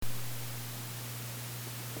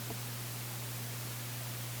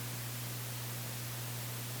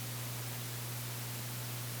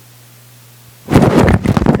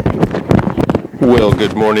Well,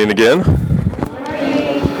 good morning again. Did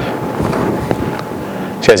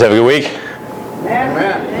you guys have a good week?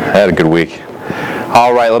 Amen. I had a good week.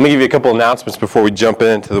 All right, let me give you a couple announcements before we jump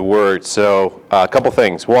into the Word. So, a couple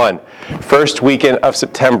things. One, first weekend of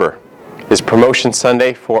September is Promotion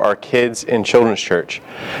Sunday for our kids in Children's Church.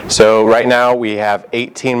 So, right now we have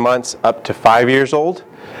 18 months up to 5 years old.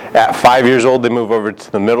 At 5 years old, they move over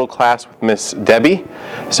to the middle class with Miss Debbie.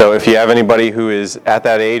 So if you have anybody who is at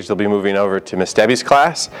that age, they'll be moving over to Miss Debbie's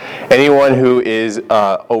class. Anyone who is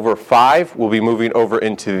over 5 will be moving over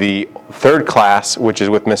into the third class, which is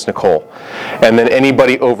with Miss Nicole. And then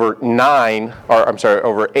anybody over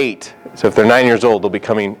 8. So if they're 9 years old, they'll be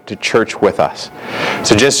coming to church with us.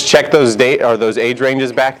 So just check those age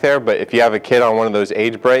ranges back there. But if you have a kid on one of those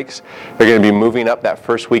age breaks, they're going to be moving up that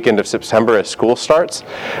first weekend of September as school starts.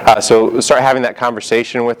 So start having that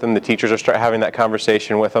conversation with them. The teachers will start having that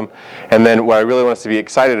conversation with them. And then what I really want us to be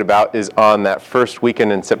excited about is on that first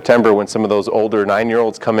weekend in September when some of those older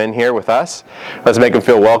 9-year-olds come in here with us. Let's make them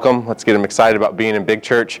feel welcome. Let's get them excited about being in Big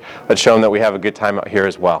Church. Let's show them that we have a good time out here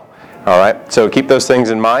as well. All right, so keep those things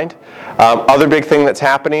in mind. Other big thing that's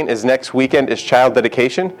happening is next weekend is child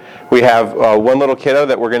dedication. We have one little kiddo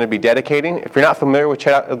that we're going to be dedicating. If you're not familiar with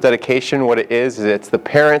child dedication, what it is it's the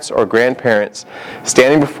parents or grandparents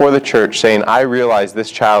standing before the church saying, I realize this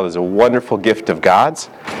child is a wonderful gift of God's.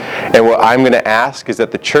 And what I'm going to ask is that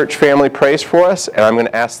the church family prays for us, and I'm going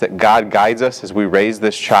to ask that God guides us as we raise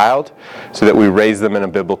this child so that we raise them in a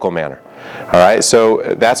biblical manner. All right,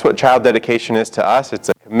 so that's what child dedication is to us. It's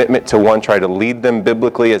a commitment to, one, try to lead them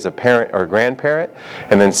biblically as a parent or grandparent.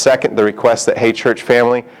 And then second, the request that, hey, church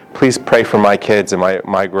family, please pray for my kids and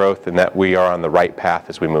my growth and that we are on the right path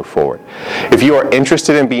as we move forward. If you are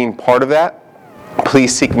interested in being part of that,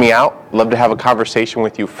 please seek me out. Love to have a conversation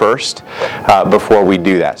with you first before we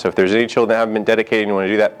do that. So if there's any children that haven't been dedicated and you want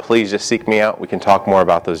to do that, please just seek me out. We can talk more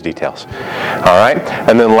about those details. All right?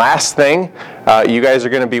 And then last thing, you guys are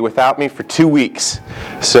going to be without me for 2 weeks.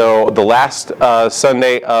 So the last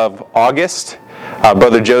Sunday of August,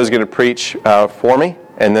 Brother Joe's going to preach for me.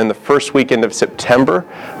 And then the first weekend of September,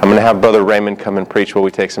 I'm going to have Brother Raymond come and preach while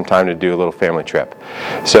we take some time to do a little family trip.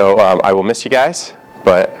 So I will miss you guys.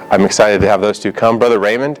 But I'm excited to have those two come. Brother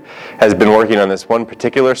Raymond has been working on this one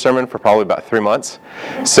particular sermon for probably about 3 months.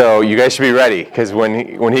 So you guys should be ready, because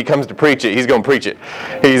when he comes to preach it, he's going to preach it.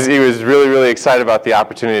 He was really, really excited about the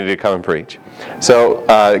opportunity to come and preach. So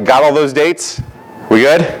got all those dates? We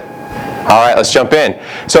good? All right, let's jump in.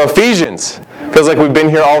 So Ephesians. Feels like we've been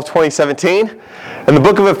here all of 2017. In the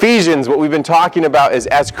book of Ephesians, what we've been talking about is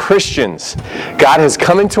as Christians, God has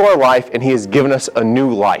come into our life and He has given us a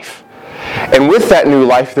new life. And with that new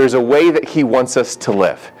life, there's a way that He wants us to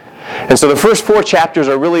live. And so the first 4 chapters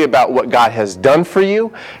are really about what God has done for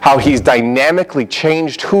you, how He's dynamically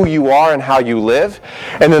changed who you are and how you live.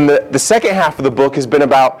 And then the second half of the book has been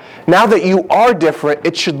about, now that you are different,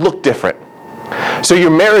 it should look different. So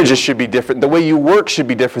your marriages should be different. The way you work should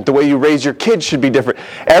be different. The way you raise your kids should be different.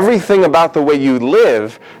 Everything about the way you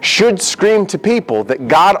live should scream to people that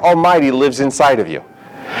God Almighty lives inside of you.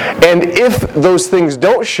 And if those things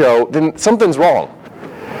don't show, then something's wrong.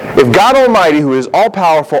 If God Almighty, who is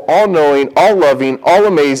all-powerful, all-knowing, all-loving,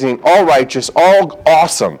 all-amazing, all-righteous,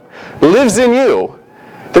 all-awesome, lives in you,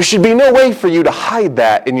 there should be no way for you to hide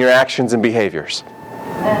that in your actions and behaviors.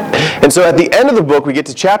 And so at the end of the book, we get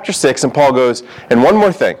to chapter 6, and Paul goes, and one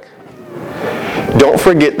more thing. Don't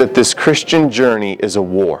forget that this Christian journey is a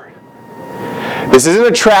war. This isn't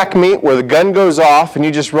a track meet where the gun goes off and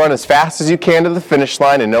you just run as fast as you can to the finish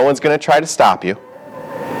line and no one's going to try to stop you.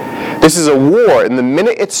 This is a war, and the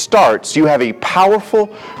minute it starts, you have a powerful,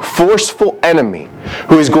 forceful enemy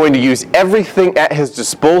who is going to use everything at his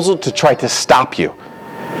disposal to try to stop you.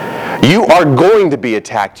 You are going to be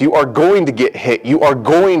attacked. You are going to get hit. You are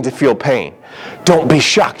going to feel pain. Don't be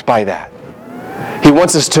shocked by that. He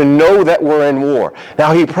wants us to know that we're in war.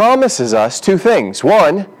 Now, He promises us 2 things.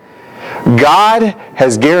 One, God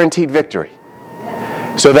has guaranteed victory.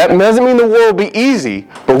 So that doesn't mean the war will be easy,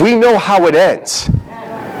 but we know how it ends.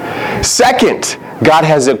 Second, God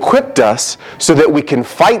has equipped us so that we can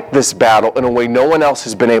fight this battle in a way no one else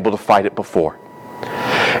has been able to fight it before.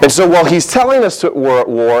 And so while He's telling us that we're at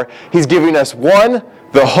war, He's giving us, 1,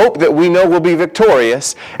 the hope that we know we'll be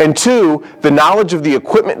victorious, and 2, the knowledge of the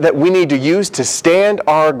equipment that we need to use to stand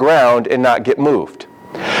our ground and not get moved.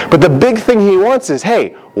 But the big thing He wants is,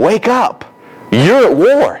 hey, wake up. You're at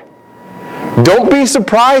war. Don't be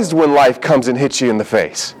surprised when life comes and hits you in the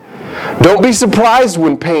face. Don't be surprised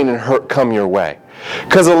when pain and hurt come your way.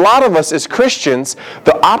 Because a lot of us as Christians,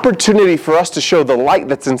 the opportunity for us to show the light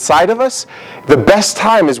that's inside of us, the best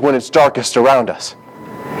time is when it's darkest around us.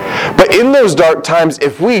 But in those dark times,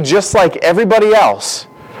 if we, just like everybody else,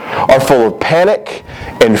 are full of panic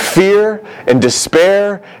and fear and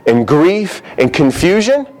despair and grief and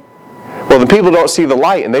confusion, well, the people don't see the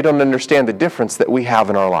light and they don't understand the difference that we have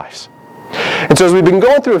in our lives. And so as we've been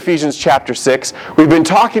going through Ephesians chapter 6, we've been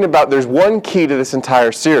talking about there's one key to this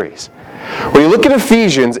entire series. When you look at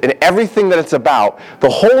Ephesians and everything that it's about, the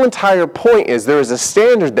whole entire point is there is a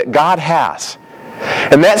standard that God has.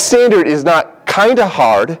 And that standard is not kind of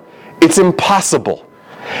hard, it's impossible.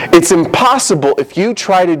 It's impossible if you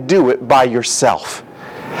try to do it by yourself.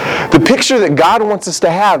 The picture that God wants us to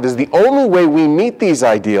have is the only way we meet these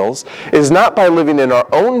ideals is not by living in our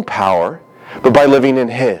own power, but by living in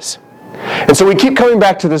His. And so we keep coming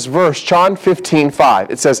back to this verse, John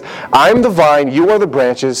 15:5. It says, I am the vine, you are the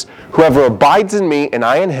branches. Whoever abides in me and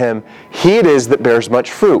I in him, he it is that bears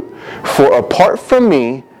much fruit. For apart from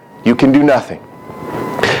me, you can do nothing.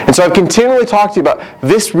 And so I've continually talked to you about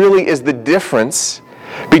this really is the difference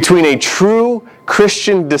between a true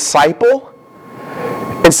Christian disciple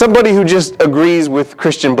and somebody who just agrees with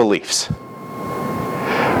Christian beliefs.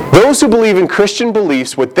 Those who believe in Christian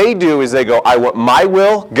beliefs, what they do is they go, I want my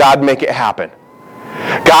will, God, make it happen.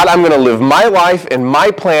 God, I'm going to live my life and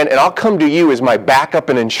my plan, and I'll come to you as my backup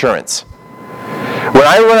and insurance. When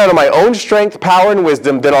I run out of my own strength, power, and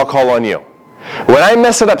wisdom, then I'll call on you. When I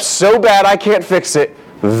mess it up so bad I can't fix it,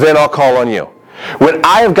 then I'll call on you. When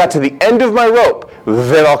I have got to the end of my rope,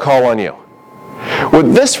 then I'll call on you.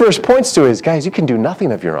 What this verse points to is, guys, you can do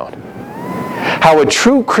nothing of your own. How a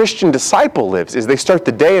true Christian disciple lives is they start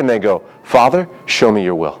the day and they go, Father, show me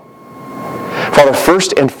your will. Father,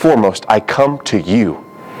 first and foremost, I come to you.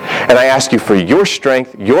 And I ask you for your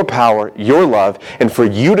strength, your power, your love, and for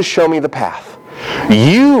you to show me the path.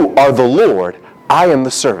 You are the Lord, I am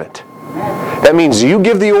the servant. That means you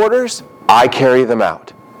give the orders, I carry them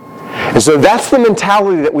out. And so that's the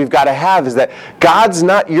mentality that we've got to have, is that God's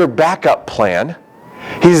not your backup plan.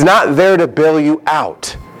 He's not there to bail you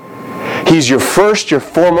out. He's your first, your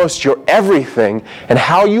foremost, your everything. And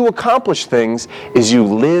how you accomplish things is you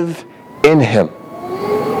live in Him.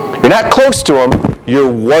 You're not close to Him,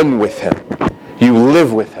 you're one with Him. You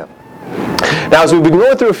live with Him. Now, as we've been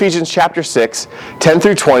going through Ephesians chapter 6, 10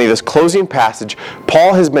 through 20, this closing passage,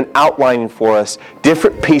 Paul has been outlining for us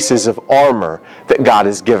different pieces of armor that God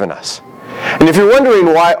has given us. And if you're wondering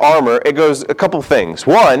why armor, it goes a couple things.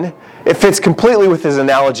 One, it fits completely with his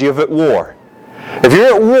analogy of at war. If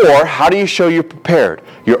you're at war, how do you show you're prepared?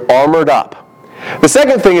 You're armored up. The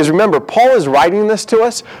second thing is, remember, Paul is writing this to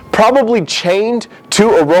us probably chained to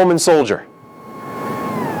a Roman soldier.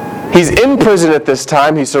 He's in prison at this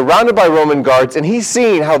time, he's surrounded by Roman guards, and he's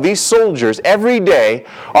seeing how these soldiers every day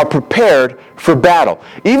are prepared for battle.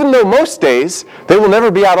 Even though most days, they will never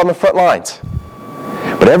be out on the front lines.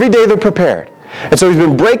 But every day they're prepared. And so he's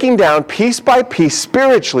been breaking down piece by piece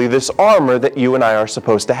spiritually this armor that you and I are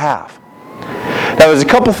supposed to have. Now there's a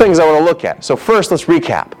couple things I want to look at. So first, let's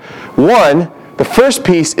recap. One, the first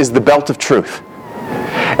piece is the belt of truth.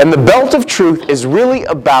 And the belt of truth is really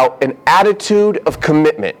about an attitude of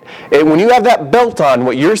commitment. And when you have that belt on,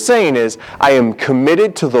 what you're saying is, I am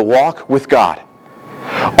committed to the walk with God.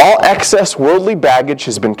 All excess worldly baggage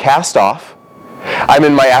has been cast off. I'm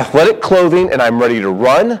in my athletic clothing and I'm ready to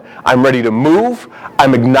run. I'm ready to move.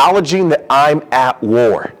 I'm acknowledging that I'm at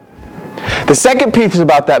war. The second piece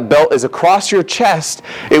about that belt is across your chest,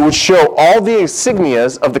 it would show all the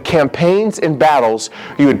insignias of the campaigns and battles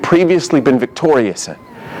you had previously been victorious in.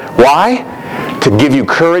 Why? To give you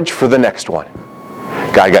courage for the next one.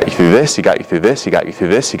 God got you through this, He got you through this, He got you through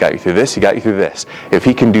this, He got you through this, He got you through this. If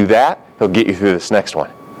He can do that, He'll get you through this next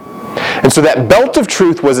one. And so that belt of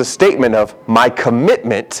truth was a statement of my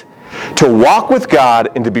commitment to walk with God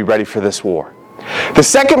and to be ready for this war. The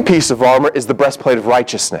second piece of armor is the breastplate of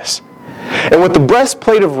righteousness. And what the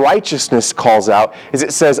breastplate of righteousness calls out is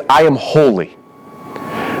it says, I am holy.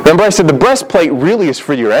 Remember I said the breastplate really is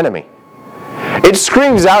for your enemy. It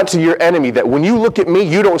screams out to your enemy that when you look at me,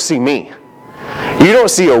 you don't see me. You don't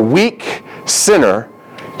see a weak sinner.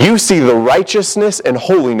 You see the righteousness and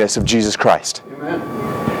holiness of Jesus Christ. Amen.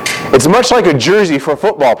 It's much like a jersey for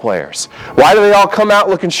football players. Why do they all come out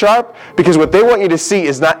looking sharp? Because what they want you to see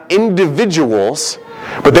is not individuals,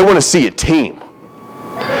 but they want to see a team.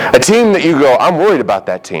 A team that you go, I'm worried about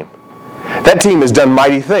that team. That team has done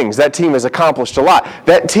mighty things. That team has accomplished a lot.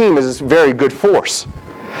 That team is a very good force.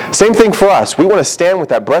 Same thing for us. We want to stand with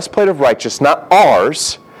that breastplate of righteousness, not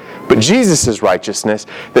ours, but Jesus' righteousness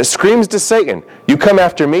that screams to Satan, you come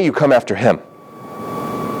after me, you come after him.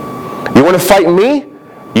 You want to fight me?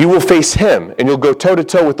 You will face him, and you'll go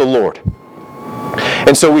toe-to-toe with the Lord.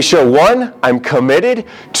 And so we show, one, I'm committed.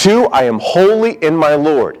 Two, I am holy in my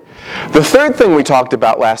Lord. The third thing we talked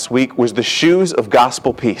about last week was the shoes of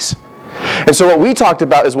gospel peace. And so what we talked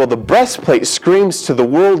about is, well, the breastplate screams to the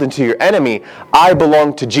world and to your enemy, I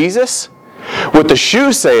belong to Jesus. What the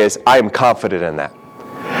shoes say is, I am confident in that.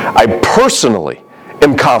 I personally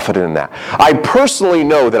am confident in that. I personally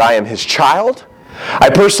know that I am his child. I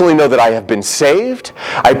personally know that I have been saved.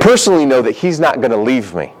 I personally know that he's not going to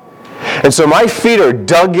leave me. And so my feet are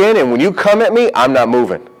dug in, and when you come at me, I'm not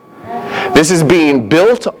moving. This is being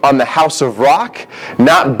built on the house of rock,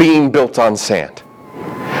 not being built on sand.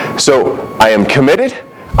 So I am committed,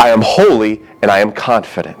 I am holy, and I am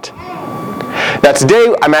confident. Now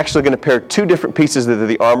today, I'm actually going to pair two different pieces of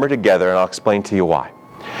the armor together, and I'll explain to you why.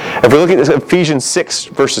 If we're looking at Ephesians 6,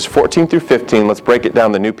 verses 14 through 15, let's break it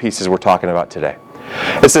down, the new pieces we're talking about today.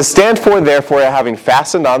 It says, stand forth, therefore, having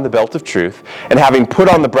fastened on the belt of truth, and having put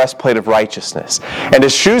on the breastplate of righteousness, and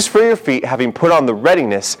as shoes for your feet, having put on the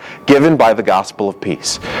readiness given by the gospel of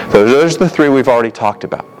peace. So those are the three we've already talked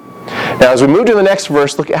about. Now, as we move to the next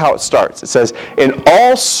verse, look at how it starts. It says, in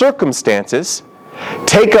all circumstances,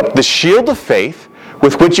 take up the shield of faith,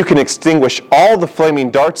 with which you can extinguish all the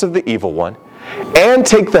flaming darts of the evil one, and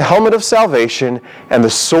take the helmet of salvation and the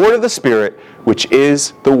sword of the Spirit, which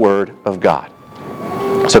is the Word of God.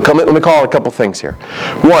 So let me call out a couple things here.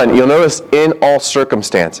 One, you'll notice in all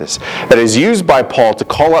circumstances. That is used by Paul to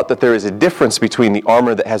call out that there is a difference between the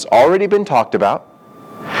armor that has already been talked about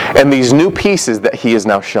and these new pieces that he is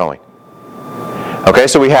now showing. Okay,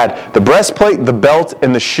 so we had the breastplate, the belt,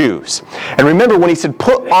 and the shoes. And remember, when he said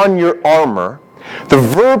put on your armor, the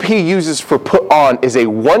verb he uses for put on is a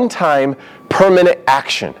one-time permanent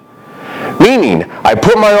action. Meaning, I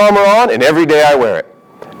put my armor on and every day I wear it.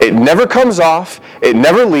 It never comes off. It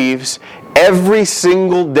never leaves. Every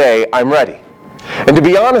single day I'm ready. And to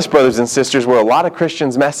be honest, brothers and sisters, where a lot of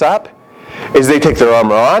Christians mess up is they take their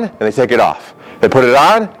armor on and they take it off. They put it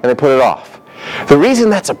on and they put it off. The reason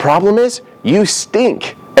that's a problem is you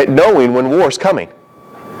stink at knowing when war's coming.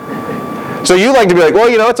 So you like to be like, well,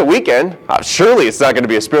 it's a weekend. Surely it's not going to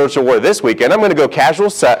be a spiritual war this weekend. I'm going to go casual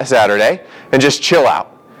Saturday and just chill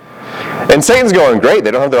out. And Satan's going, great, they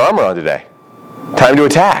don't have their armor on today. Time to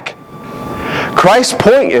attack. Christ's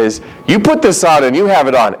point is, you put this on and you have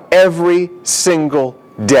it on every single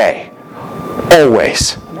day.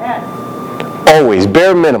 Always. Amen. Always,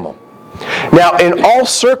 bare minimum. Now, in all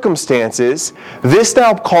circumstances, this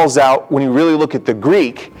now calls out, when you really look at the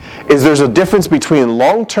Greek, is there's a difference between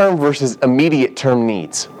long-term versus immediate-term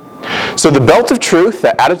needs. So the belt of truth,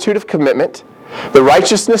 that attitude of commitment, the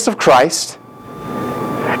righteousness of Christ,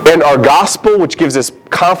 and our gospel, which gives us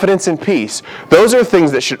confidence and peace, those are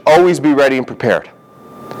things that should always be ready and prepared.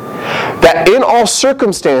 That in all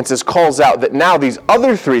circumstances calls out that now these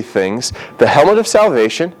other three things, the helmet of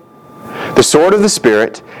salvation, the sword of the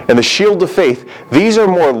Spirit, and the shield of faith, these are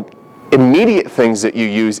more immediate things that you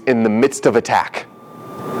use in the midst of attack.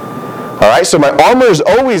 All right, so my armor is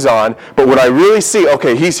always on, but when I really see,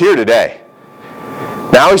 okay, he's here today.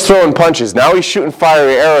 Now he's throwing punches. Now he's shooting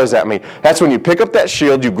fiery arrows at me. That's when you pick up that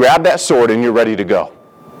shield, you grab that sword, and you're ready to go.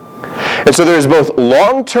 And so there is both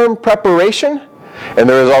long-term preparation, and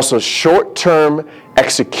there is also short-term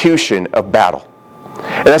execution of battle.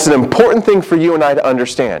 And that's an important thing for you and I to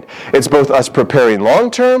understand. It's both us preparing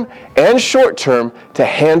long-term and short-term to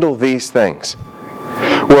handle these things.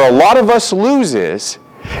 Where a lot of us lose is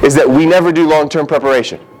that we never do long-term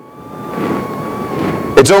preparation.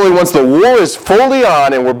 It's only once the war is fully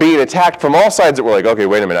on and we're being attacked from all sides that we're like, okay,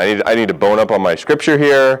 wait a minute, I need to bone up on my scripture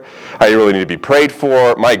here. I really need to be prayed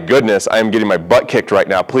for. My goodness, I am getting my butt kicked right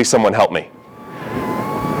now. Please, someone help me.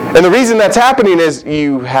 And the reason that's happening is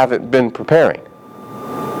you haven't been preparing.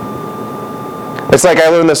 It's like I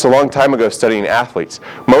learned this a long time ago studying athletes.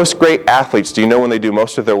 Most great athletes, do you know when they do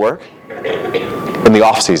most of their work? In the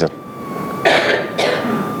off season.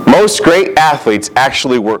 Most great athletes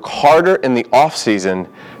actually work harder in the off season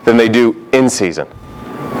than they do in season.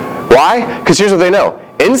 Why? Because here's what they know.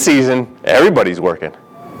 In season, everybody's working.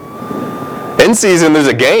 In season, there's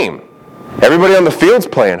a game. Everybody on the field's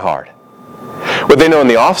playing hard. What they know in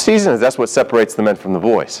the off season is that's what separates the men from the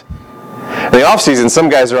boys. In the off season, some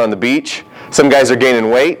guys are on the beach, some guys are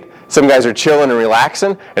gaining weight, some guys are chilling and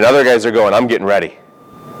relaxing, and other guys are going, I'm getting ready.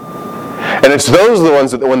 And it's those the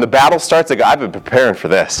ones that when the battle starts, they go, I've been preparing for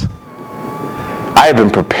this. I have been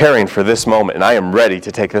preparing for this moment, and I am ready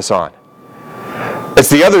to take this on. It's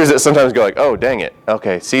the others that sometimes go like, oh, dang it.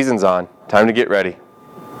 Okay, season's on. Time to get ready.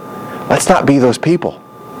 Let's not be those people.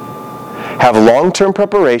 Have long-term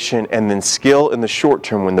preparation and then skill in the short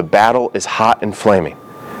term when the battle is hot and flaming.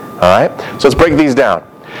 All right? So let's break these down.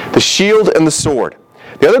 The shield and the sword.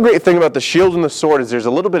 The other great thing about the shield and the sword is there's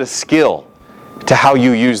a little bit of skill to how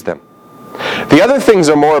you use them. The other things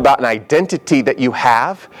are more about an identity that you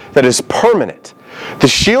have that is permanent. The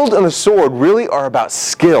shield and the sword really are about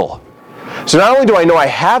skill. So not only do I know I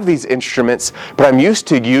have these instruments, but I'm used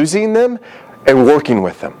to using them and working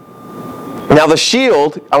with them. Now the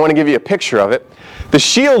shield, I want to give you a picture of it. The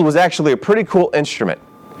shield was actually a pretty cool instrument.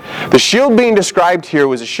 The shield being described here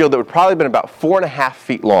was a shield that would probably have been about 4.5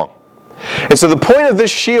 feet long. And so the point of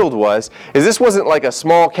this shield this wasn't like a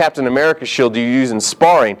small Captain America shield you use in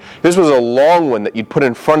sparring. This was a long one that you'd put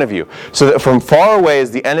in front of you, so that from far away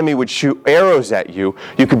as the enemy would shoot arrows at you,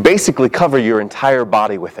 you could basically cover your entire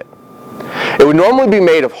body with it. It would normally be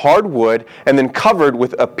made of hard wood and then covered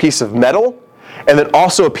with a piece of metal and then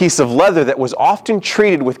also a piece of leather that was often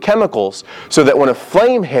treated with chemicals so that when a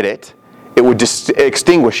flame hit it, it would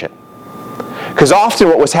extinguish it. Because often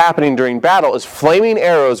what was happening during battle is flaming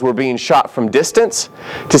arrows were being shot from distance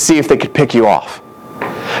to see if they could pick you off.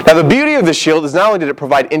 Now the beauty of the shield is not only did it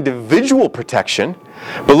provide individual protection,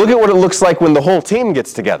 but look at what it looks like when the whole team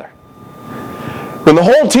gets together. When the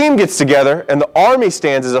whole team gets together and the army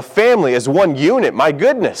stands as a family, as one unit, my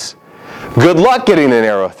goodness, good luck getting an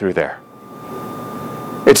arrow through there.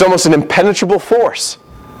 It's almost an impenetrable force.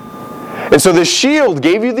 And so the shield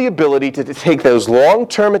gave you the ability to take those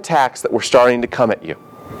long-term attacks that were starting to come at you.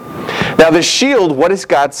 Now the shield, what does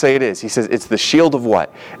God say it is? He says it's the shield of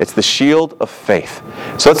what? It's the shield of faith.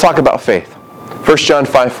 So let's talk about faith. 1 John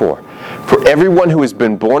 5:4. For everyone who has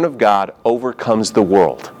been born of God overcomes the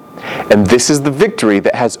world. And this is the victory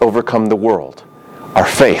that has overcome the world. Our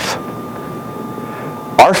faith.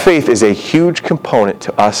 Our faith is a huge component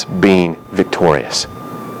to us being victorious.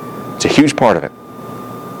 It's a huge part of it.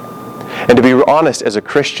 And to be honest, as a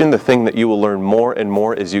Christian, the thing that you will learn more and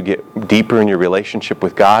more as you get deeper in your relationship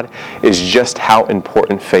with God is just how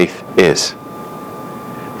important faith is.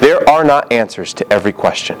 There are not answers to every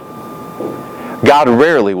question. God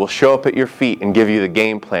rarely will show up at your feet and give you the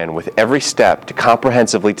game plan with every step to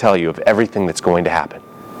comprehensively tell you of everything that's going to happen.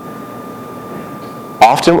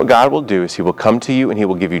 Often what God will do is He will come to you and He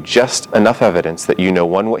will give you just enough evidence that you know,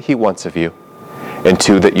 one, what He wants of you, and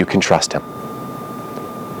two, that you can trust Him.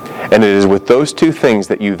 And it is with those two things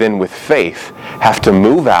that you then, with faith, have to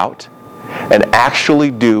move out and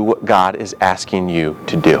actually do what God is asking you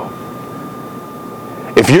to do.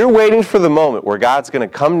 If you're waiting for the moment where God's going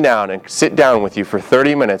to come down and sit down with you for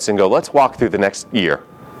 30 minutes and go, let's walk through the next year.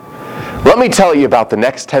 Let me tell you about the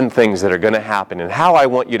next 10 things that are going to happen and how I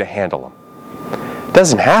want you to handle them. It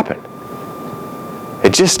doesn't happen.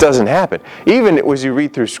 It just doesn't happen. Even as you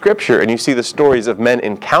read through Scripture and you see the stories of men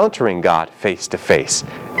encountering God face to face,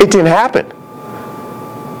 it didn't happen.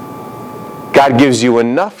 God gives you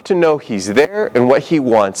enough to know He's there and what He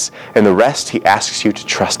wants, and the rest He asks you to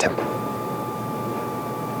trust Him.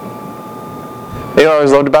 You know what I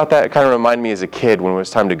always loved about that? It kind of reminded me as a kid when it was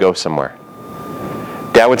time to go somewhere.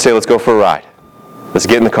 Dad would say, let's go for a ride. Let's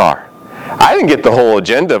get in the car. I didn't get the whole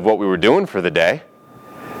agenda of what we were doing for the day.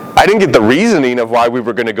 I didn't get the reasoning of why we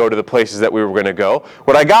were going to go to the places that we were going to go.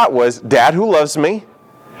 What I got was, Dad, who loves me,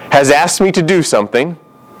 has asked me to do something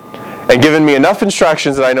and given me enough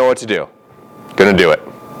instructions that I know what to do. Going to do it.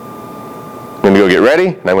 I'm going to go get ready,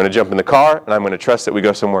 and I'm going to jump in the car, and I'm going to trust that we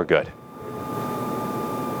go somewhere good.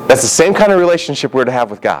 That's the same kind of relationship we're to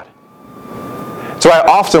have with God. So I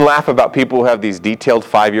often laugh about people who have these detailed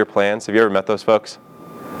 5-year plans. Have you ever met those folks?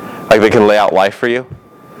 Like they can lay out life for you.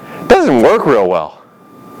 It doesn't work real well.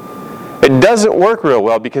 It doesn't work real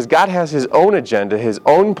well because God has His own agenda, His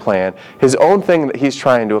own plan, His own thing that He's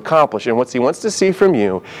trying to accomplish. And what He wants to see from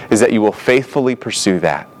you is that you will faithfully pursue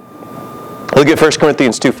that. Look at 1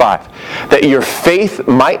 Corinthians 2:5. That your faith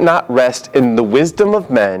might not rest in the wisdom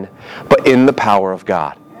of men, but in the power of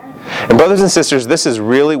God. And brothers and sisters, this is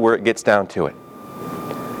really where it gets down to it.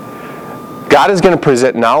 God is going to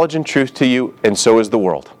present knowledge and truth to you, and so is the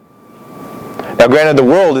world. Now granted, the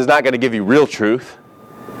world is not going to give you real truth.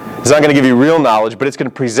 It's not going to give you real knowledge, but it's going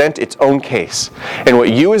to present its own case. And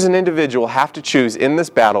what you as an individual have to choose in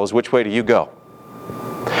this battle is, which way do you go?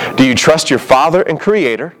 Do you trust your Father and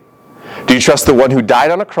Creator? Do you trust the one who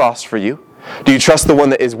died on a cross for you? Do you trust the one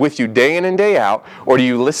that is with you day in and day out? Or do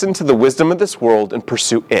you listen to the wisdom of this world and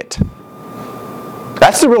pursue it?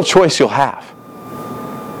 That's the real choice you'll have.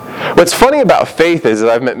 What's funny about faith is that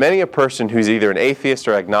I've met many a person who's either an atheist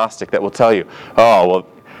or agnostic that will tell you, oh, well,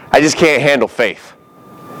 I just can't handle faith.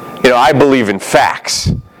 You know, I believe in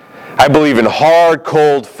facts. I believe in hard,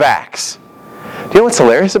 cold facts. Do you know what's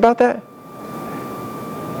hilarious about that?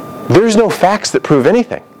 There's no facts that prove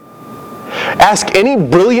anything. Ask any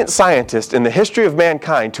brilliant scientist in the history of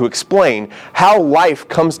mankind to explain how life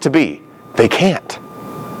comes to be. They can't.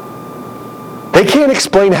 They can't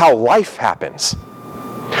explain how life happens.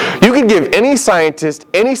 You could give any scientist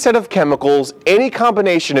any set of chemicals, any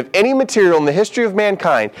combination of any material in the history of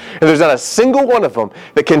mankind, and there's not a single one of them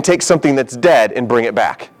that can take something that's dead and bring it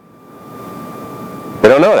back. They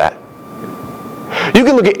don't know that. You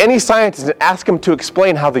can look at any scientist and ask them to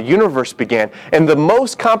explain how the universe began, and the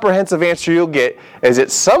most comprehensive answer you'll get is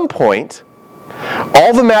at some point,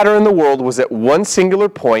 all the matter in the world was at one singular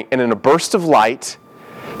point, and in a burst of light,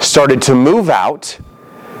 started to move out,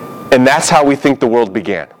 and that's how we think the world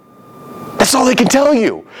began. That's all they can tell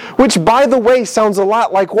you. Which, by the way, sounds a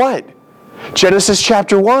lot like what? Genesis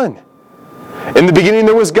chapter 1. In the beginning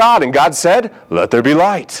there was God, and God said, "Let there be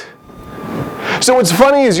light." So what's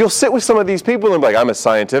funny is you'll sit with some of these people and be like, "I'm a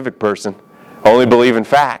scientific person. I only believe in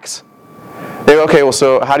facts." They go, "Okay, well,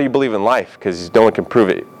 so how do you believe in life? Because no one can prove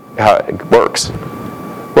it, how it works."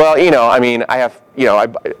 Well, I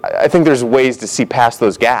think there's ways to see past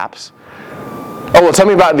those gaps. Oh, well, tell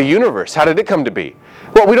me about the universe. How did it come to be?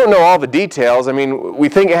 Well, we don't know all the details. I mean, we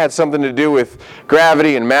think it had something to do with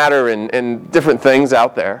gravity and matter and different things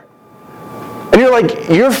out there. And you're like,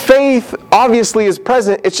 your faith obviously is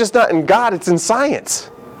present. It's just not in God, it's in science.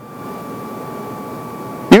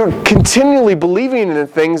 You're continually believing in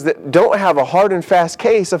things that don't have a hard and fast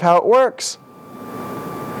case of how it works.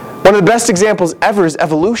 One of the best examples ever is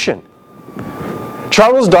evolution.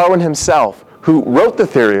 Charles Darwin himself, who wrote the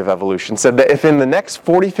theory of evolution, said that if in the next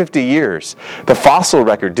 40, 50 years the fossil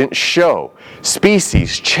record didn't show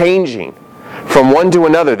species changing from one to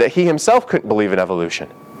another, that he himself couldn't believe in evolution.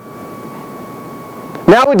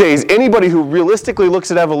 Nowadays, anybody who realistically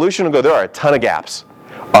looks at evolution will go, there are a ton of gaps.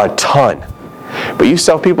 A ton. But you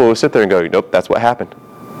saw people who sit there and go, nope, that's what happened.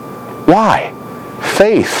 Why?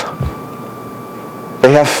 Faith.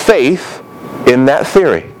 They have faith in that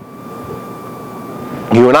theory.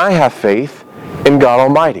 You and I have faith in God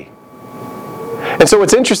Almighty. And so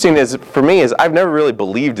what's interesting is, for me, is I've never really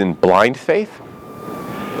believed in blind faith.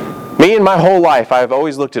 Me, in my whole life, I've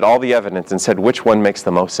always looked at all the evidence and said, which one makes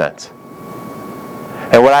the most sense?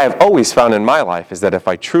 And what I have always found in my life is that if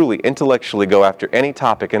I truly intellectually go after any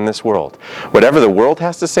topic in this world, whatever the world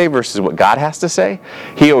has to say versus what God has to say,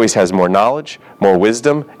 He always has more knowledge, more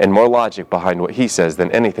wisdom, and more logic behind what He says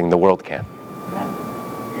than anything the world can.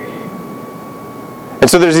 And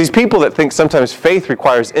so there's these people that think sometimes faith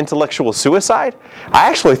requires intellectual suicide. I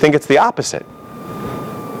actually think it's the opposite.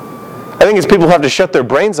 I think it's people who have to shut their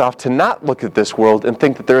brains off to not look at this world and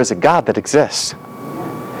think that there is a God that exists.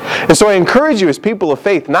 And so I encourage you as people of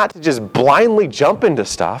faith not to just blindly jump into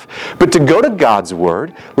stuff, but to go to God's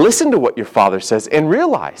Word, listen to what your Father says, and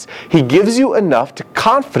realize He gives you enough to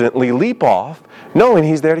confidently leap off, knowing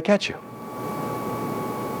He's there to catch you.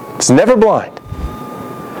 It's never blind.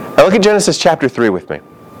 Now look at Genesis chapter 3 with me.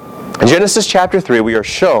 In Genesis chapter 3, we are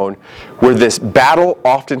shown where this battle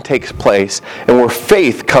often takes place and where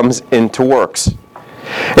faith comes into works.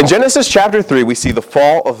 In Genesis chapter 3, we see the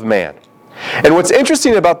fall of man. And what's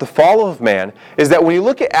interesting about the fall of man is that when you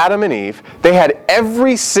look at Adam and Eve, they had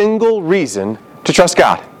every single reason to trust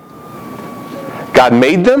God. God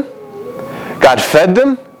made them, God fed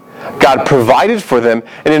them, God provided for them,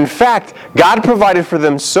 and in fact, God provided for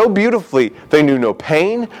them so beautifully, they knew no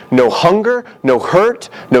pain, no hunger, no hurt,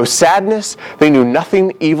 no sadness. They knew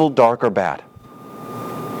nothing evil, dark, or bad.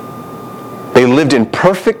 They lived in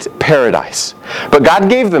perfect paradise. But God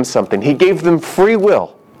gave them something. He gave them free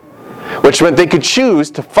will, which meant they could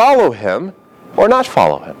choose to follow Him or not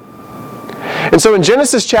follow Him. And so in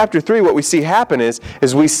Genesis chapter 3, what we see happen is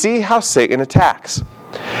we see how Satan attacks.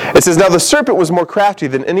 It says, "Now the serpent was more crafty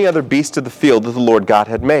than any other beast of the field that the Lord God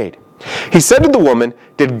had made. He said to the woman,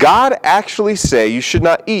 'Did God actually say you should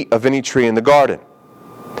not eat of any tree in the garden?'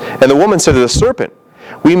 And the woman said to the serpent,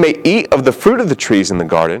 'We may eat of the fruit of the trees in the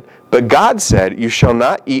garden, but God said, you shall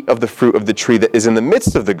not eat of the fruit of the tree that is in the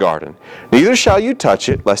midst of the garden, neither shall you touch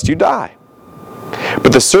it, lest you die.'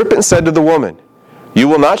 But the serpent said to the woman, 'You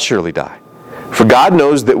will not surely die, for God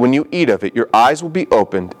knows that when you eat of it, your eyes will be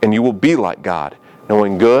opened, and you will be like God,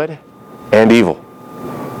 knowing good and evil.'"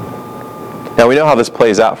 Now we know how this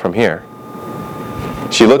plays out from here.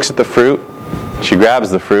 She looks at the fruit, she grabs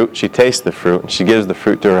the fruit, she tastes the fruit, and she gives the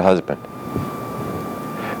fruit to her husband.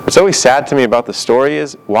 What's always sad to me about the story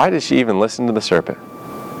is, why did she even listen to the serpent?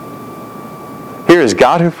 Here is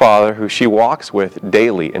God her Father, who she walks with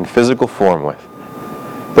daily in physical form with.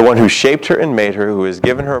 The one who shaped her and made her, who has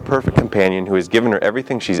given her a perfect companion, who has given her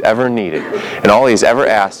everything she's ever needed. And all He's ever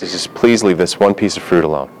asked is just, please leave this one piece of fruit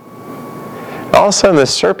alone. And all of a sudden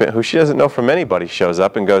this serpent, who she doesn't know from anybody, shows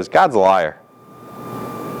up and goes, "God's a liar.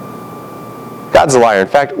 God's a liar. In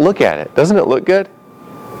fact, look at it. Doesn't it look good?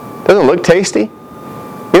 Doesn't it look tasty?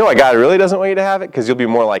 You know why God really doesn't want you to have it? Because you'll be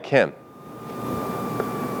more like Him.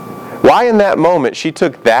 Why in that moment she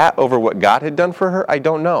took that over what God had done for her, I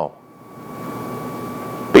don't know.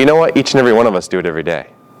 But you know what? Each and every one of us do it every day.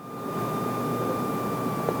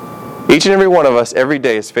 Each and every one of us every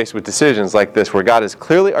day is faced with decisions like this where God has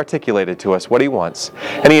clearly articulated to us what He wants.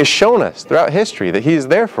 And He has shown us throughout history that He is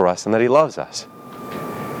there for us and that He loves us.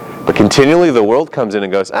 But continually the world comes in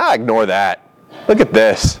and goes, ignore that. Look at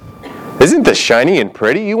this. Isn't this shiny and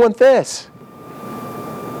pretty? You want this.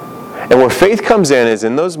 And where faith comes in is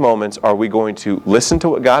in those moments, are we going to listen to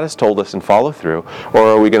what God has told us and follow through, or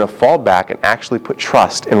are we going to fall back and actually put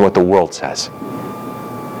trust in what the world says?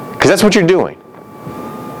 Because that's what you're doing.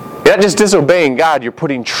 You're not just disobeying God, you're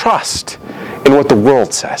putting trust in what the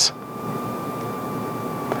world says.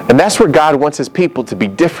 And that's where God wants His people to be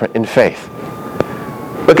different in faith.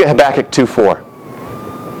 Look at Habakkuk 2:4.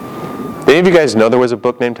 Did any of you guys know there was a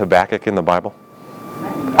book named Habakkuk in the Bible?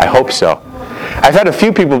 I hope so. I've had a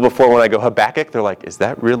few people before when I go Habakkuk, they're like, is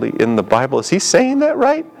that really in the Bible? Is he saying that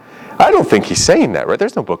right? I don't think he's saying that right.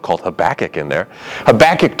 There's no book called Habakkuk in there.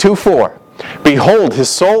 Habakkuk 2:4. Behold, his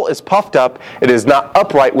soul is puffed up, it is not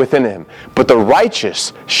upright within him, but the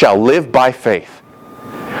righteous shall live by faith.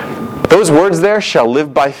 Those words there, shall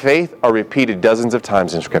live by faith, are repeated dozens of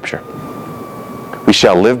times in Scripture. We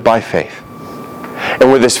shall live by faith. And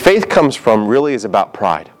where this faith comes from really is about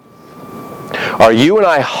pride. Are you and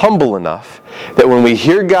I humble enough that when we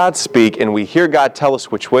hear God speak and we hear God tell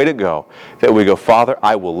us which way to go, that we go, Father,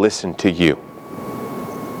 I will listen to you.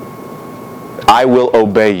 I will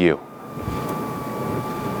obey you.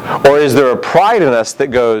 Or is there a pride in us that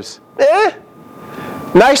goes,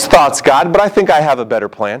 nice thoughts, God, but I think I have a better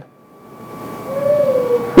plan.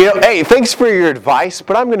 You know, hey, thanks for your advice,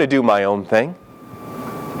 but I'm going to do my own thing.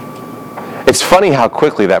 It's funny how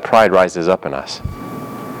quickly that pride rises up in us.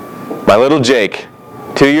 My little Jake,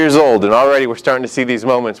 2 years old, and already we're starting to see these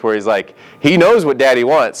moments where he's like, he knows what Daddy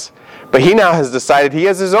wants, but he now has decided he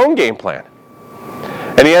has his own game plan.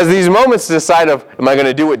 And he has these moments to decide of, am I going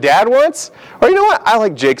to do what Dad wants? Or you know what? I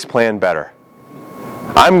like Jake's plan better.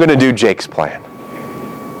 I'm going to do Jake's plan.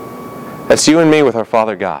 That's you and me with our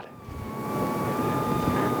Father God.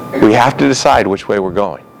 We have to decide which way we're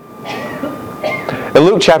going. In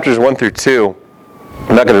Luke chapters 1 through 2,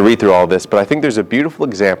 I'm not going to read through all this, but I think there's a beautiful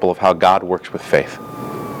example of how God works with faith.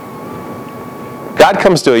 God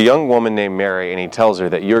comes to a young woman named Mary and He tells her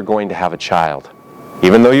that you're going to have a child,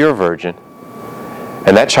 even though you're a virgin,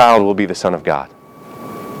 and that child will be the Son of God.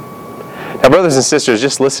 Now, brothers and sisters,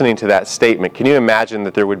 just listening to that statement, can you imagine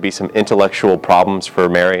that there would be some intellectual problems for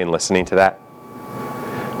Mary in listening to that?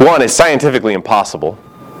 One, it's scientifically impossible.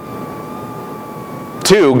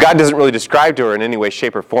 Two, God doesn't really describe to her in any way,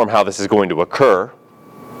 shape, or form how this is going to occur.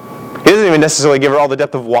 He doesn't even necessarily give her all the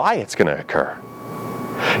depth of why it's going to occur.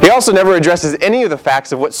 He also never addresses any of the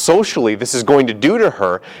facts of what socially this is going to do to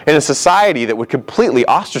her in a society that would completely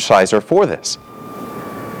ostracize her for this.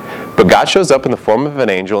 But God shows up in the form of an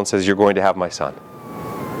angel and says, you're going to have my son.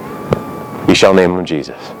 You shall name him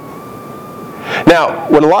Jesus. Now,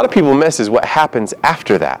 what a lot of people miss is what happens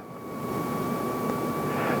after that.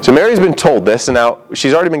 So Mary's been told this, and now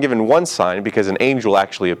she's already been given one sign because an angel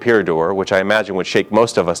actually appeared to her, which I imagine would shake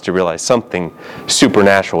most of us to realize something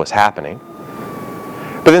supernatural was happening.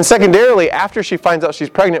 But then secondarily, after she finds out she's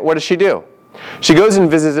pregnant, what does she do? She goes and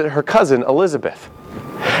visits her cousin, Elizabeth.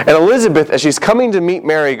 And Elizabeth, as she's coming to meet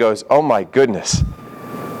Mary, goes, oh my goodness,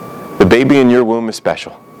 the baby in your womb is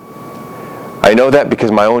special. I know that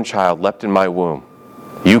because my own child leapt in my womb.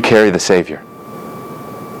 You carry the Savior.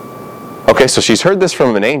 Okay, so she's heard this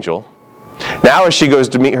from an angel. Now as she goes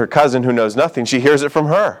to meet her cousin who knows nothing, she hears it from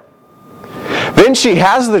her. Then she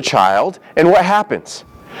has the child, and what happens?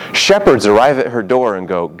 Shepherds arrive at her door and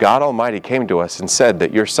go, God Almighty came to us and said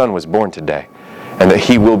that your son was born today, and that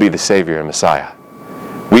he will be the Savior and Messiah.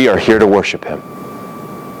 We are here to worship him.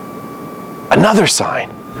 Another sign.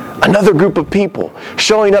 Another group of people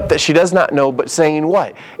showing up that she does not know, but saying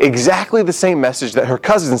what? Exactly the same message that her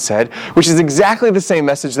cousin said, which is exactly the same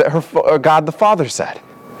message that her God the Father said.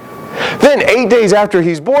 Then 8 days after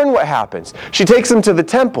he's born, what happens? She takes him to the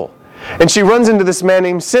temple, and she runs into this man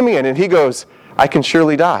named Simeon, and he goes, I can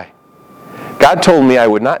surely die. God told me I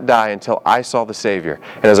would not die until I saw the Savior,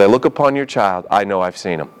 and as I look upon your child, I know I've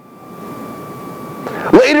seen him.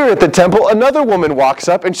 Later at the temple, another woman walks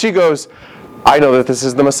up, and she goes, I know that this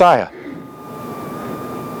is the Messiah.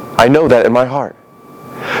 I know that in my heart.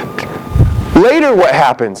 Later, what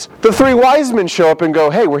happens? The three wise men show up and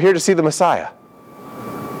go, hey, we're here to see the Messiah.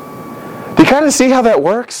 Do you kind of see how that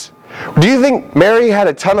works? Do you think Mary had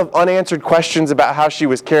a ton of unanswered questions about how she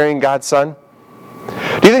was carrying God's son?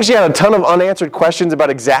 Do you think she had a ton of unanswered questions about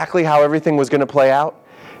exactly how everything was going to play out?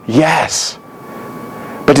 Yes.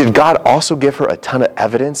 But did God also give her a ton of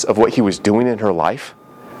evidence of what he was doing in her life?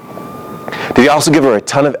 Did he also give her a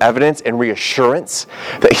ton of evidence and reassurance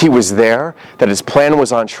that he was there, that his plan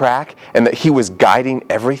was on track, and that he was guiding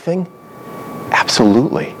everything?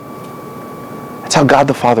 Absolutely. That's how God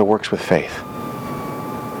the Father works with faith.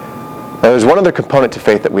 Now, there's one other component to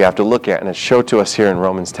faith that we have to look at, and it's shown to us here in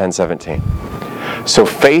Romans 10:17. So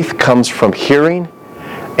faith comes from hearing,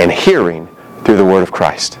 and hearing through the word of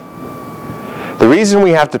Christ. The reason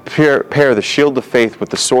we have to pair the shield of faith with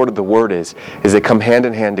the sword of the word is they come hand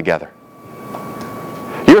in hand together.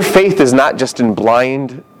 Your faith is not just in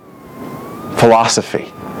blind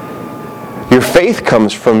philosophy. Your faith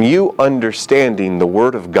comes from you understanding the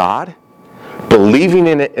word of God, believing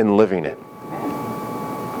in it, and living it.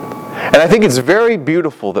 And I think it's very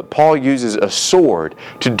beautiful that Paul uses a sword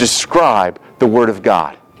to describe the Word of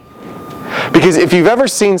God. Because if you've ever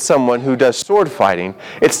seen someone who does sword fighting,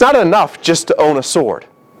 it's not enough just to own a sword.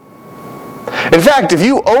 In fact, if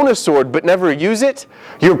you own a sword but never use it,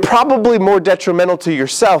 you're probably more detrimental to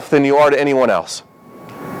yourself than you are to anyone else.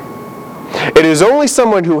 It is only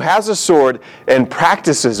someone who has a sword and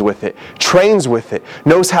practices with it, trains with it,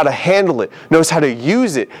 knows how to handle it, knows how to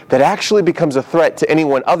use it, that actually becomes a threat to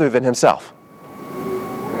anyone other than himself.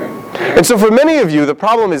 And so for many of you, the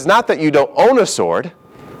problem is not that you don't own a sword.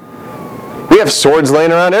 We have swords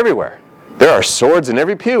laying around everywhere. There are swords in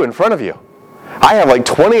every pew in front of you. I have like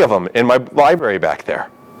 20 of them in my library back there.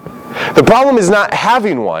 The problem is not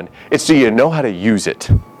having one, it's do you know how to use it?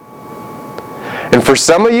 And for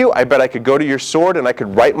some of you, I bet I could go to your sword and I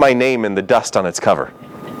could write my name in the dust on its cover.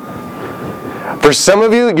 For some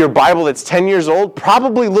of you, your Bible that's 10 years old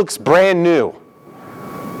probably looks brand new.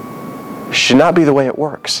 Should not be the way it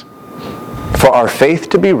works. For our faith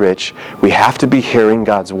to be rich, we have to be hearing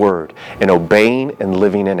God's word and obeying and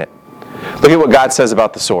living in it. Look at what God says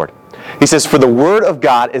about the sword. He says, "For the word of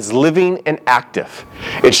God is living and active.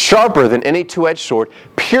 It's sharper than any two-edged sword,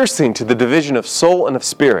 piercing to the division of soul and of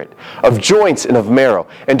spirit, of joints and of marrow,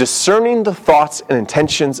 and discerning the thoughts and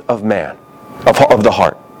intentions of man, of the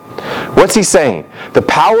heart." What's he saying? The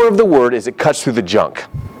power of the word is it cuts through the junk.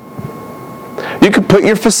 You can put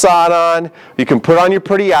your facade on, you can put on your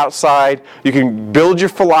pretty outside, you can build your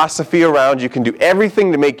philosophy around, you can do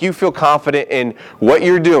everything to make you feel confident in what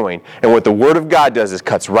you're doing. And what the Word of God does is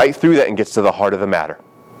cuts right through that and gets to the heart of the matter.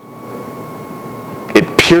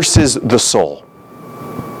 It pierces the soul.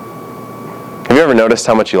 Have you ever noticed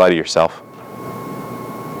how much you lie to yourself?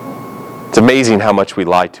 It's amazing how much we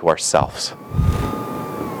lie to ourselves.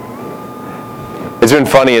 It's been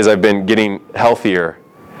funny as I've been getting healthier.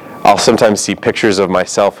 I'll sometimes see pictures of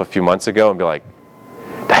myself a few months ago and be like,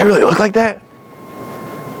 did I really look like that?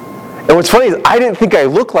 And what's funny is I didn't think I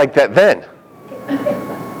looked like that then.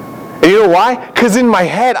 And you know why? Because in my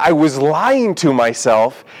head I was lying to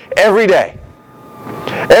myself every day.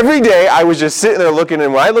 Every day I was just sitting there looking,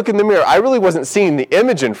 and when I look in the mirror, I really wasn't seeing the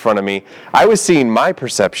image in front of me. I was seeing my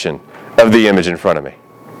perception of the image in front of me.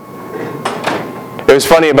 It was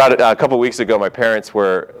funny, about a couple weeks ago, my parents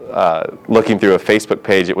were looking through a Facebook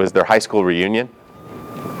page. It was their high school reunion.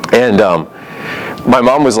 And my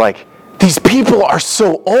mom was like, "These people are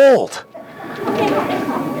so old."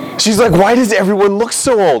 She's like, "Why does everyone look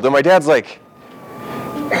so old?" And my dad's like,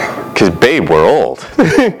 "Because, babe, we're old."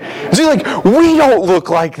 She's like, "We don't look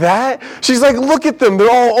like that." She's like, "Look at them.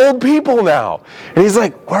 They're all old people now." And he's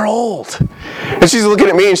like, "We're old." And she's looking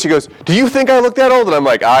at me and she goes, "Do you think I look that old?" And I'm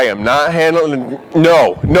like, "I am not handling."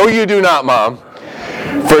 No, you do not, Mom.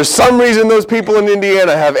 For some reason, those people in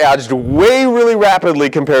Indiana have aged way really rapidly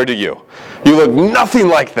compared to you. You look nothing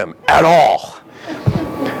like them at all.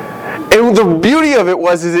 And the beauty of it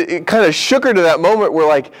was it kind of shook her to that moment where,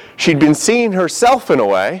 like, she'd been seeing herself in a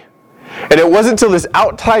way, and it wasn't until this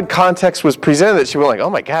outside context was presented that she went like, "Oh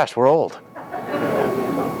my gosh, we're old."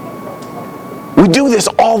 We do this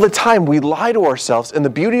all the time. We lie to ourselves, and the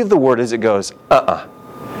beauty of the word is it goes,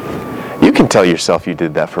 You can tell yourself you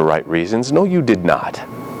did that for right reasons. No, you did not.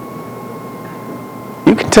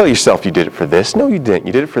 You can tell yourself you did it for this. No, you didn't.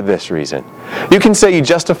 You did it for this reason. You can say you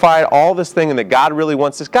justified all this thing and that God really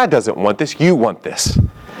wants this. God doesn't want this. You want this.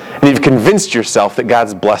 And you've convinced yourself that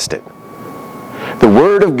God's blessed it. The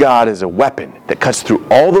Word of God is a weapon that cuts through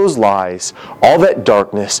all those lies, all that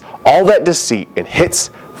darkness, all that deceit, and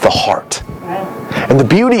hits the heart. And the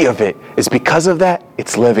beauty of it is because of that,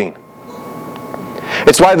 it's living.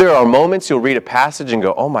 It's why there are moments you'll read a passage and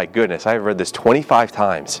go, "Oh my goodness, I've read this 25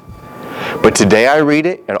 times. But today I read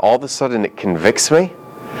it and all of a sudden it convicts me.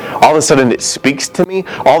 All of a sudden it speaks to me.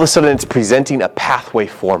 All of a sudden it's presenting a pathway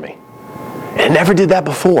for me." And never did that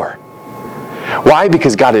before. Why?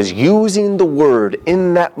 Because God is using the word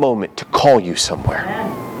in that moment to call you somewhere.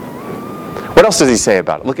 What else does he say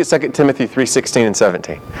about it? Look at 2 Timothy 3:16 and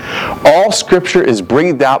 17. All Scripture is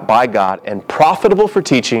breathed out by God and profitable for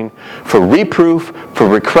teaching, for reproof,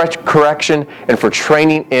 for correction, and for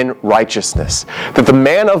training in righteousness, that the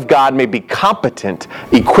man of God may be competent,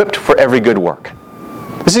 equipped for every good work.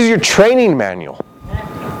 This is your training manual.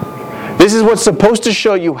 This is what's supposed to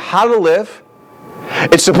show you how to live.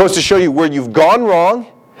 It's supposed to show you where you've gone wrong,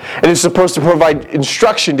 and it's supposed to provide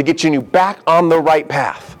instruction to get you back on the right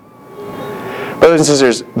path. Brothers and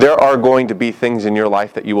sisters, there are going to be things in your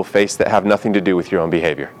life that you will face that have nothing to do with your own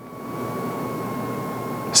behavior.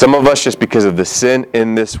 Some of us, just because of the sin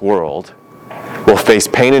in this world, will face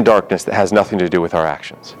pain and darkness that has nothing to do with our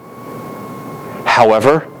actions.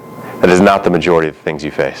 However, that is not the majority of the things you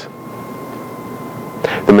face.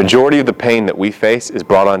 The majority of the pain that we face is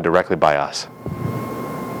brought on directly by us.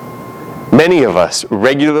 Many of us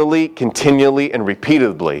regularly, continually, and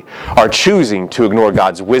repeatedly are choosing to ignore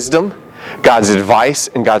God's wisdom, God's advice,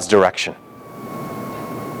 and God's direction.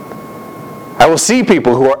 I will see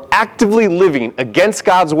people who are actively living against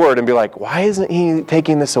God's word and be like, why isn't he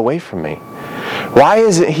taking this away from me? Why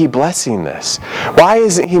isn't he blessing this? Why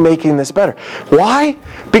isn't he making this better? Why?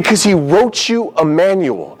 Because he wrote you a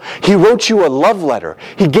manual. He wrote you a love letter.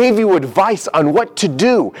 He gave you advice on what to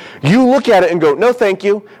do. You look at it and go, no thank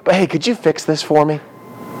you, but hey, could you fix this for me?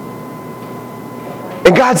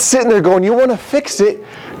 And God's sitting there going, you want to fix it?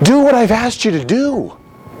 Do what I've asked you to do.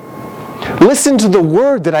 Listen to the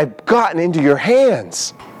word that I've gotten into your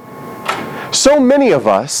hands. So many of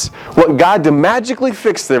us want God to magically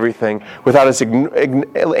fix everything without us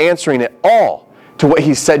answering at all to what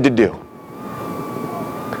He said to do.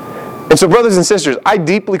 And so, brothers and sisters, I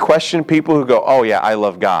deeply question people who go, oh yeah, I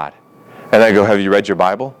love God. And I go, have you read your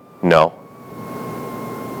Bible? No.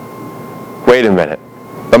 Wait a minute.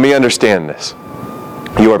 Let me understand this.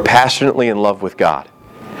 You are passionately in love with God.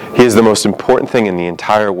 He is the most important thing in the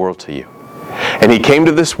entire world to you. And He came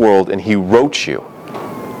to this world and He wrote you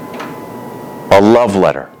a love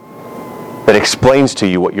letter that explains to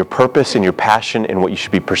you what your purpose and your passion and what you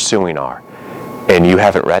should be pursuing are. And you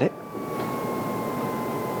haven't read it?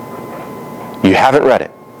 You haven't read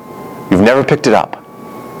it. You've never picked it up.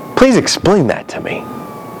 Please explain that to me.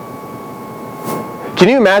 Can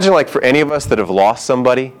you imagine, like, for any of us that have lost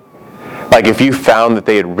somebody, like if you found that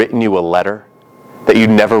they had written you a letter that you'd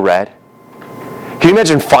never read? Can you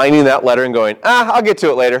imagine finding that letter and going, I'll get to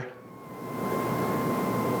it later?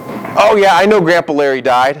 Oh yeah, I know Grandpa Larry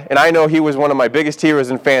died, and I know he was one of my biggest heroes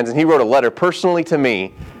and fans, and he wrote a letter personally to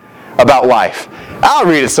me about life. I'll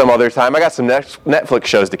read it some other time. I got some Netflix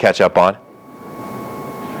shows to catch up on.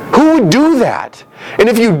 Who would do that? And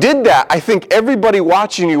if you did that, I think everybody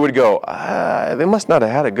watching you would go, they must not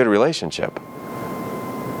have had a good relationship.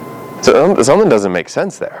 So something doesn't make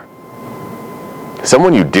sense there.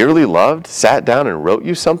 Someone you dearly loved sat down and wrote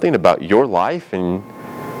you something about your life, and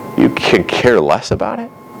you could care less about it?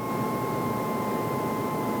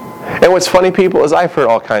 And what's funny, people, is I've heard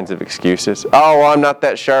all kinds of excuses. Oh, well, I'm not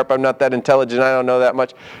that sharp, I'm not that intelligent, I don't know that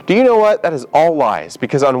much. Do you know what? That is all lies,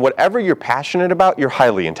 because on whatever you're passionate about, you're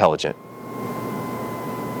highly intelligent.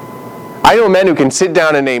 I know men who can sit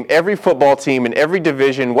down and name every football team in every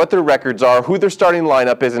division, what their records are, who their starting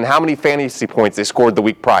lineup is, and how many fantasy points they scored the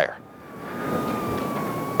week prior.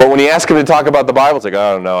 But when you ask them to talk about the Bible, it's like,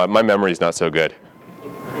 oh no, my memory's not so good.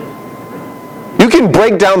 You can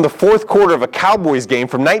break down the fourth quarter of a Cowboys game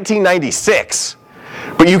from 1996,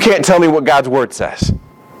 but you can't tell me what God's Word says.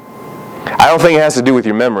 I don't think it has to do with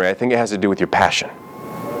your memory. I think it has to do with your passion.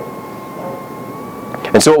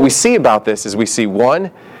 And so what we see about this is we see, one,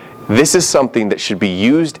 this is something that should be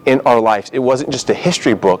used in our lives. It wasn't just a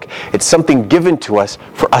history book. It's something given to us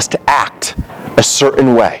for us to act a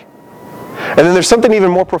certain way. And then there's something even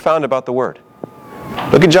more profound about the Word.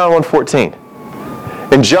 Look at John 1:14.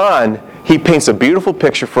 In John, he paints a beautiful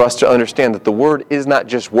picture for us to understand that the Word is not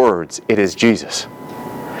just words, it is Jesus.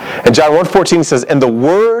 In John 1:14 says, and the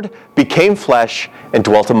Word became flesh and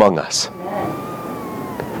dwelt among us.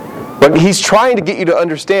 But he's trying to get you to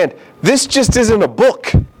understand, this just isn't a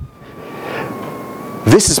book.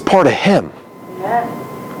 This is part of Him.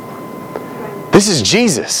 This is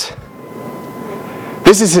Jesus.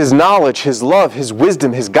 This is His knowledge, His love, His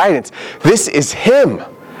wisdom, His guidance. This is Him.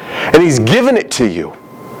 And He's given it to you.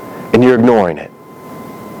 And you're ignoring it.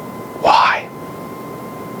 Why?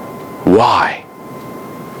 Why?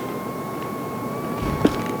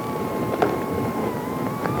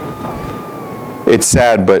 It's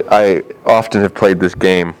sad, but I often have played this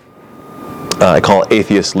game. I call it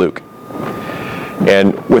Atheist Luke.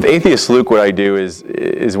 And with Atheist Luke, what I do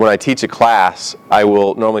is when I teach a class, I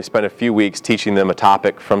will normally spend a few weeks teaching them a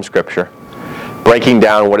topic from Scripture, breaking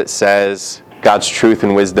down what it says, God's truth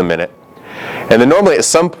and wisdom in it. And then normally at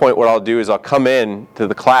some point what I'll do is I'll come in to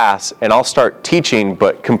the class and I'll start teaching,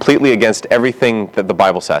 but completely against everything that the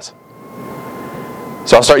Bible says.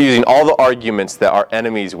 So I'll start using all the arguments that our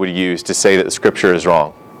enemies would use to say that the Scripture is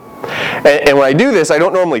wrong. And when I do this, I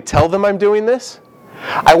don't normally tell them I'm doing this.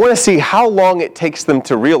 I want to see how long it takes them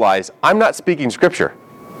to realize I'm not speaking Scripture.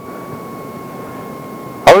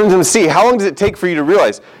 I want them to see how long does it take for you to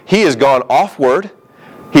realize he has gone off word,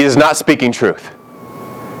 he is not speaking truth.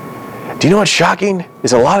 Do you know what's shocking?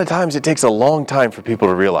 Is a lot of times it takes a long time for people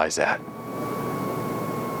to realize that.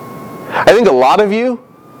 I think a lot of you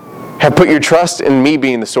have put your trust in me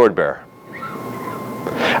being the sword bearer.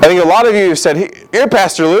 I think a lot of you have said, here,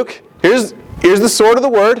 Pastor Luke, here's the sword of the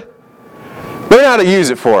Word. Learn how to use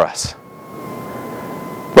it for us.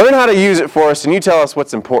 Learn how to use it for us and you tell us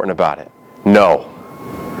what's important about it. No.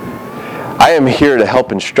 I am here to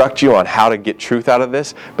help instruct you on how to get truth out of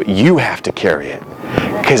this, but you have to carry it.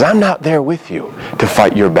 Because I'm not there with you to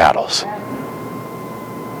fight your battles.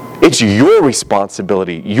 It's your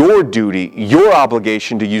responsibility, your duty, your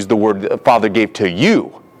obligation to use the word that the Father gave to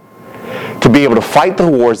you to be able to fight the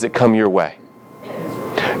wars that come your way.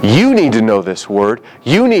 You need to know this word,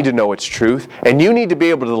 you need to know its truth, and you need to be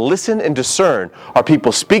able to listen and discern, are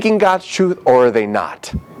people speaking God's truth or are they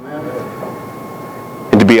not?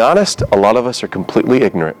 And to be honest, a lot of us are completely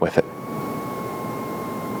ignorant with it.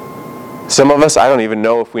 Some of us, I don't even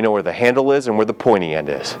know if we know where the handle is and where the pointy end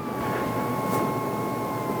is.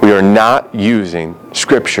 We are not using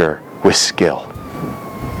Scripture with skill.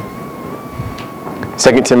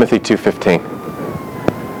 2 Timothy 2:15.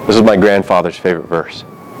 This is my grandfather's favorite verse.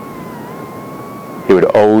 He would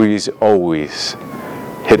always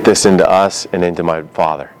hit this into us and into my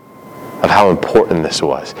father of how important this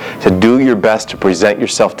was. To do your best to present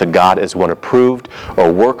yourself to God as one approved, a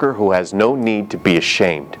worker who has no need to be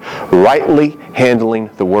ashamed, rightly handling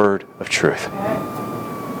the word of truth.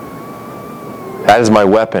 That is my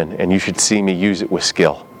weapon, and you should see me use it with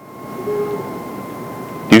skill.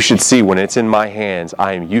 You should see when it's in my hands,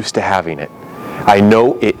 I am used to having it. I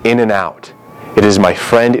know it in and out. It is my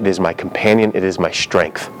friend, it is my companion, it is my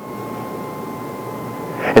strength.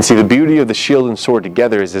 And see, the beauty of the shield and sword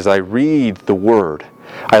together is as I read the Word,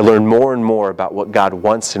 I learn more and more about what God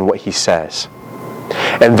wants and what He says.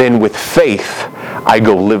 And then with faith, I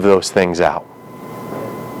go live those things out.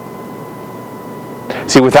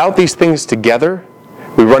 See, without these things together,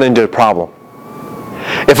 we run into a problem.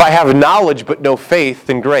 If I have knowledge but no faith,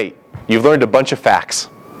 then great. You've learned a bunch of facts.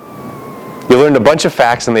 You learned a bunch of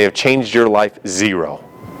facts and they have changed your life zero.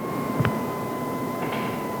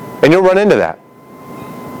 And you'll run into that.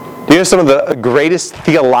 Do you know some of the greatest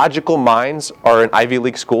theological minds are in Ivy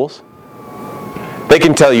League schools? They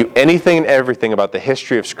can tell you anything and everything about the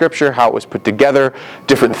history of Scripture, how it was put together,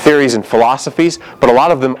 different theories and philosophies, but a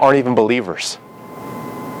lot of them aren't even believers.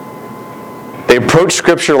 They approach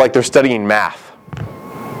Scripture like they're studying math.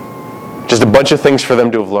 Just a bunch of things for them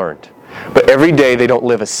to have learned. But every day they don't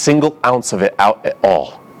live a single ounce of it out at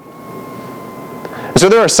all. So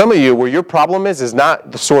there are some of you where your problem is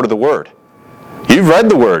not the sword of the Word. You've read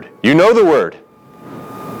the Word. You know the Word.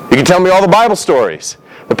 You can tell me all the Bible stories.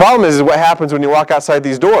 The problem is what happens when you walk outside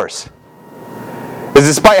these doors. Is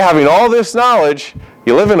despite having all this knowledge,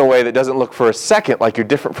 you live in a way that doesn't look for a second like you're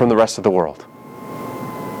different from the rest of the world.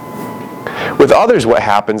 With others, what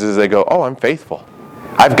happens is they go, oh, I'm faithful.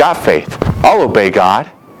 I've got faith. I'll obey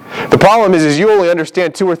God. The problem is you only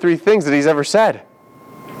understand 2 or 3 things that He's ever said.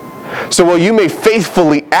 So while you may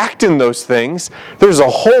faithfully act in those things, there's a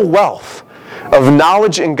whole wealth of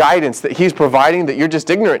knowledge and guidance that He's providing that you're just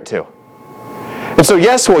ignorant to. And so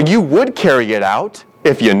yes, well, you would carry it out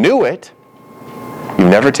if you knew it. You've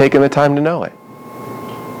never taken the time to know it.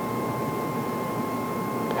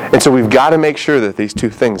 And so we've got to make sure that these 2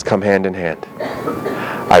 things come hand in hand.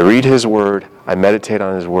 I read His Word, I meditate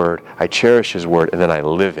on His Word, I cherish His Word, and then I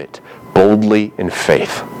live it boldly in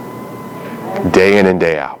faith, day in and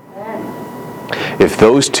day out. If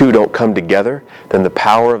those 2 don't come together, then the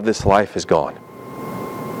power of this life is gone.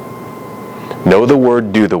 Know the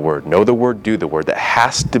Word, do the Word. Know the Word, do the Word. That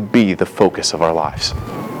has to be the focus of our lives.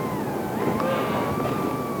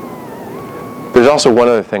 There's also one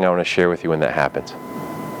other thing I want to share with you when that happens.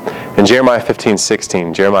 In Jeremiah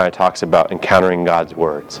 15:16, Jeremiah talks about encountering God's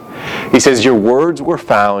words. He says, your words were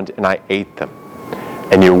found and I ate them,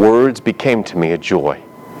 and your words became to me a joy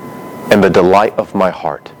and the delight of my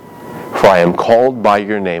heart. For I am called by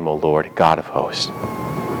your name, O Lord, God of hosts.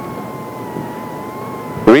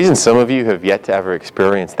 The reason some of you have yet to ever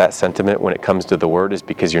experience that sentiment when it comes to the Word is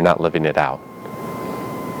because you're not living it out.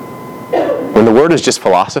 When the Word is just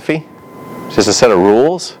philosophy, it's just a set of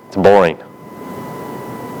rules, it's boring.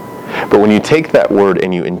 But when you take that Word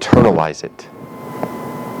and you internalize it,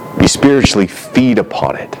 you spiritually feed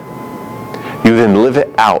upon it, you then live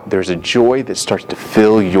it out, there's a joy that starts to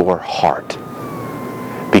fill your heart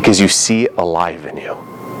because you see it alive in you.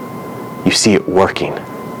 You see it working.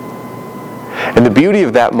 And the beauty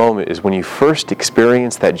of that moment is when you first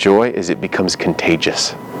experience that joy is it becomes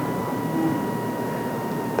contagious.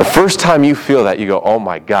 The first time you feel that, you go, oh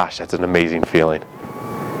my gosh, that's an amazing feeling.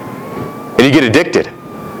 And you get addicted.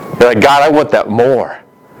 You're like, God, I want that more.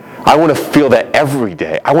 I want to feel that every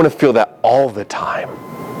day. I want to feel that all the time.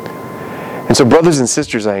 And so, brothers and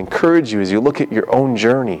sisters, I encourage you as you look at your own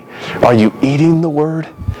journey. Are you eating the Word?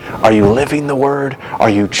 Are you living the Word? Are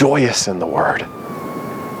you joyous in the Word?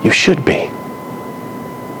 You should be.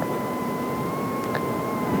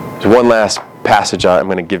 There's one last passage I'm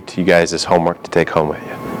going to give to you guys as homework to take home with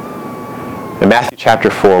you. In Matthew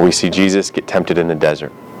chapter 4, we see Jesus get tempted in the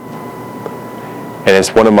desert. And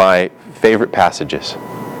it's one of my favorite passages.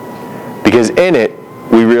 Because in it,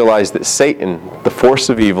 we realize that Satan, the force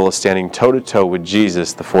of evil, is standing toe-to-toe with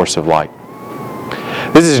Jesus, the force of light.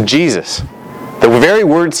 This is Jesus. The very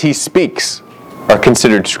words he speaks are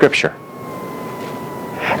considered Scripture.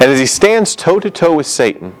 And as he stands toe-to-toe with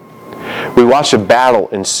Satan, we watch a battle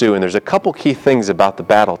ensue, and there's a couple key things about the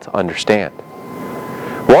battle to understand.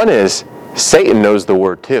 One is, Satan knows the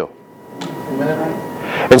Word too.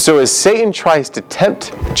 And so as Satan tries to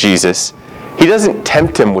tempt Jesus, he doesn't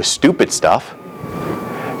tempt him with stupid stuff.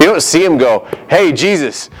 You don't see him go, hey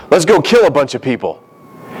Jesus, let's go kill a bunch of people.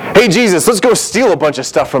 Hey Jesus, let's go steal a bunch of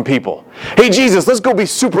stuff from people. Hey Jesus, let's go be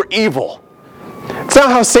super evil. It's not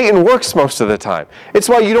how Satan works most of the time. It's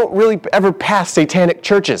why you don't really ever pass satanic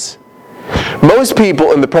churches. Most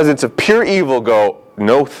people in the presence of pure evil go,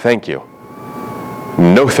 no thank you.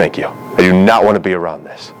 No thank you. I do not want to be around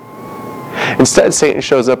this. Instead, Satan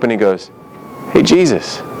shows up and he goes, hey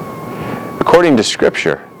Jesus, according to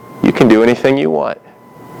Scripture, you can do anything you want.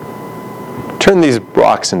 Turn these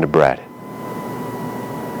rocks into bread.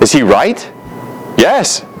 Is he right?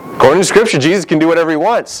 Yes. According to Scripture, Jesus can do whatever he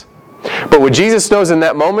wants. But what Jesus knows in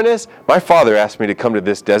that moment is, my Father asked me to come to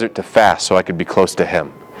this desert to fast so I could be close to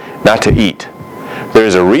him, not to eat. There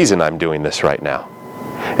is a reason I'm doing this right now.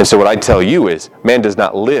 And so what I tell you is, man does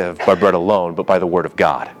not live by bread alone, but by the Word of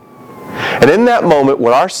God. And in that moment,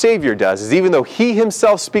 what our Savior does is, even though he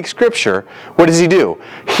himself speaks Scripture, what does he do?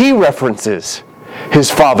 He references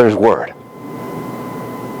his Father's Word.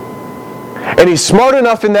 And he's smart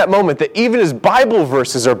enough in that moment that even as Bible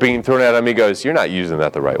verses are being thrown at him, he goes, you're not using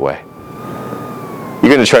that the right way.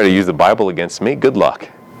 You're going to try to use the Bible against me? Good luck.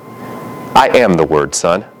 I am the Word,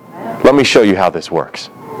 son. Let me show you how this works.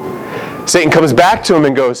 Satan comes back to him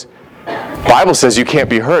and goes, Bible says you can't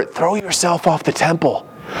be hurt. Throw yourself off the temple.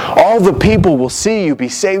 All the people will see you be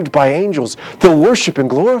saved by angels. They'll worship and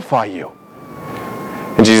glorify you.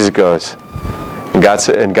 And Jesus goes, and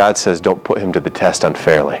God says, don't put him to the test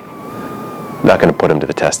unfairly. I'm not going to put him to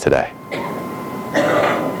the test today.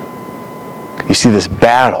 You see this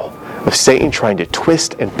battle of Satan trying to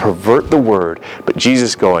twist and pervert the Word, but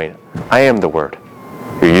Jesus going, I am the Word.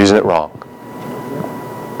 You're using it wrong.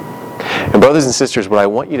 And brothers and sisters, what I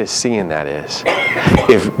want you to see in that is,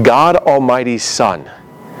 if God Almighty's Son,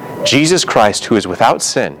 Jesus Christ, who is without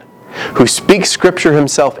sin, who speaks Scripture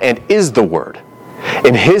himself and is the Word,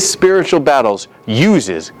 in his spiritual battles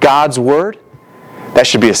uses God's Word, that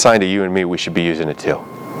should be a sign to you and me we should be using it too.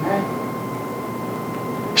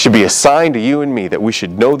 It should be a sign to you and me that we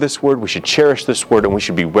should know this Word, we should cherish this Word, and we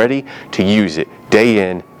should be ready to use it day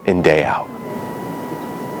in and day out.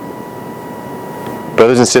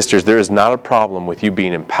 Brothers and sisters, there is not a problem with you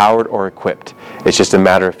being empowered or equipped. It's just a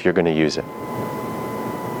matter if you're going to use it.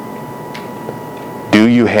 Do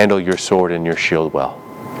you handle your sword and your shield well?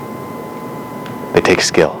 They take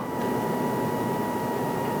skill.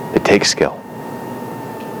 It takes skill.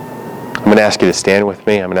 I'm going to ask you to stand with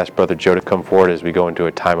me. I'm going to ask Brother Joe to come forward as we go into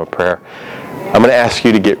a time of prayer. I'm going to ask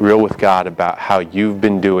you to get real with God about how you've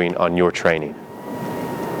been doing on your training.